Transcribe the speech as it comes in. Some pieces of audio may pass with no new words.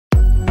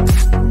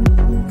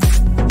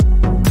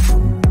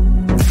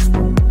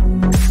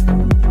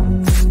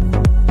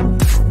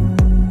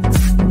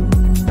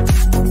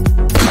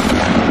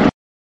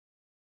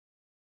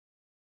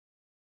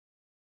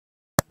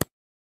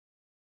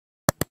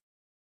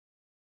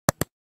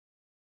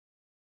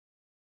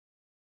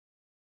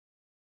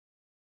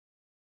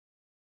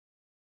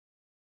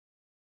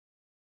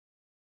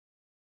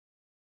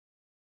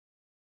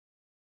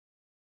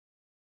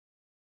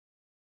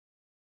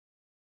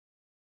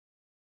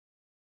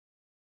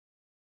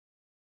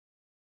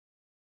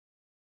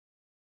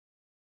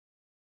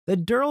The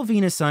dural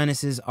venous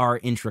sinuses are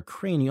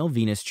intracranial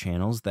venous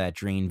channels that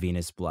drain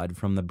venous blood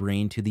from the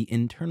brain to the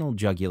internal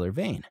jugular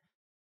vein.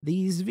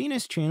 These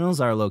venous channels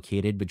are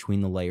located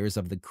between the layers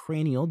of the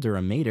cranial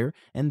dura mater,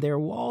 and their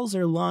walls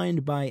are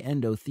lined by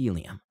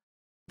endothelium.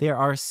 There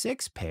are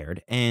 6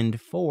 paired and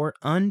 4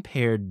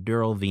 unpaired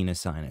dural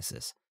venous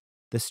sinuses.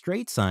 The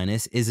straight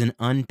sinus is an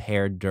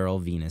unpaired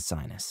dural venous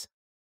sinus.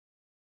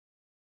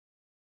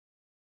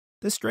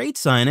 The straight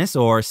sinus,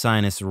 or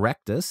sinus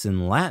rectus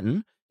in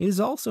Latin, is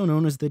also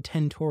known as the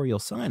tentorial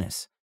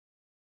sinus.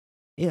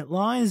 It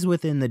lies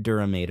within the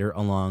dura mater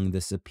along the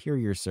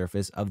superior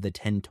surface of the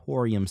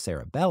tentorium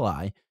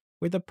cerebelli,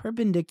 where the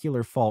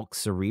perpendicular falx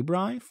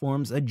cerebri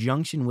forms a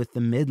junction with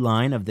the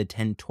midline of the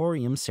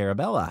tentorium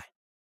cerebelli.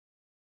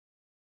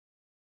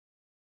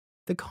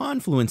 The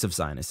confluence of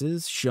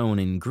sinuses, shown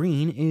in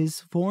green,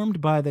 is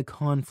formed by the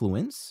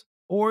confluence,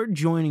 or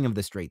joining of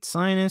the straight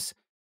sinus,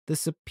 the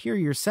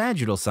superior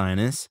sagittal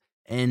sinus,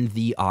 and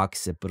the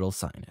occipital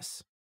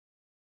sinus.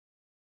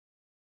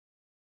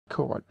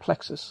 Choroid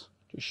plexus,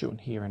 which is shown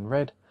here in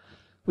red,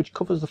 which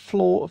covers the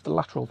floor of the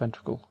lateral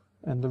ventricle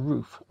and the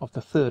roof of the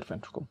third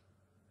ventricle.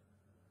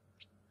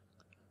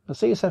 The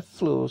CSF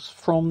flows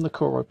from the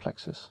choroid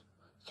plexus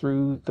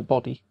through the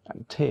body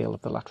and tail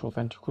of the lateral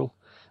ventricle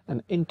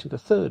and into the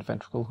third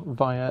ventricle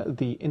via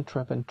the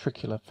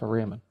intraventricular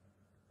foramen.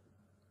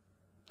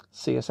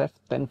 CSF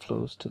then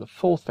flows to the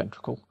fourth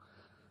ventricle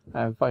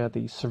via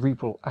the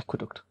cerebral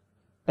aqueduct,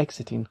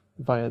 exiting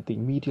via the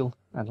medial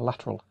and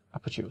lateral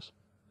apertures.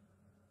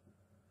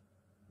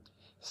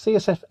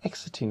 CSF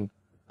exiting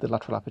the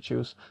lateral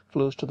apertures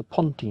flows to the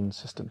pontine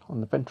system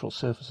on the ventral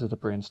surface of the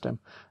brainstem,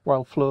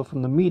 while flow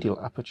from the medial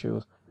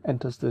aperture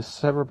enters the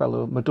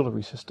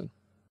cerebellomedullary system.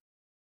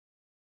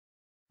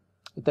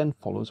 It then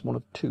follows one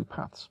of 2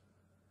 paths.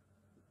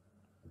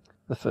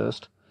 The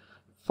first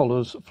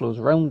flows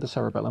around the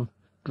cerebellum,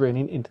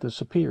 draining into the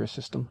superior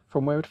system,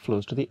 from where it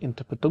flows to the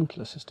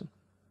interpeduncular system.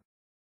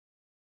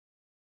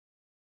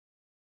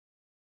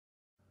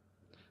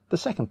 The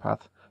second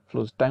path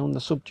flows down the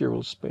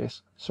subdural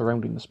space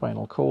surrounding the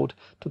spinal cord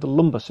to the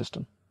lumbar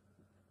system.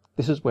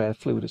 This is where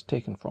fluid is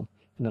taken from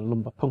in a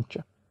lumbar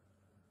puncture.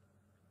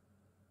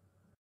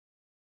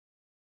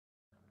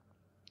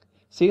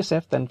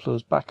 CSF then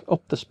flows back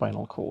up the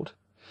spinal cord,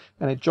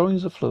 and it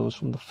joins the flows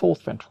from the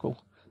fourth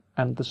ventricle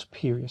and the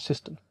superior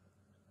system.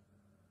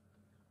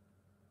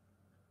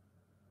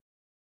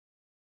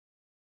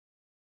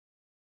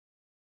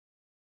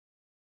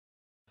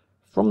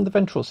 From the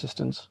ventral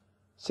systems,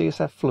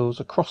 CSF flows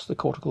across the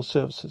cortical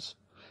surfaces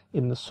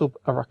in the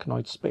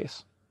subarachnoid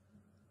space,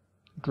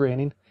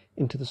 draining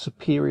into the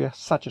superior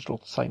sagittal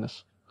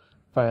sinus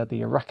via the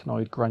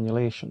arachnoid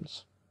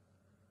granulations.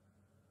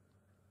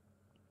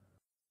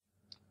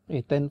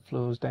 It then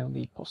flows down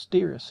the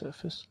posterior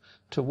surface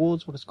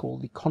towards what is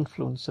called the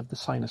confluence of the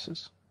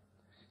sinuses,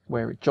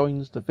 where it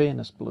joins the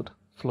venous blood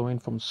flowing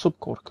from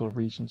subcortical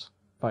regions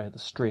via the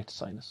straight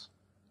sinus.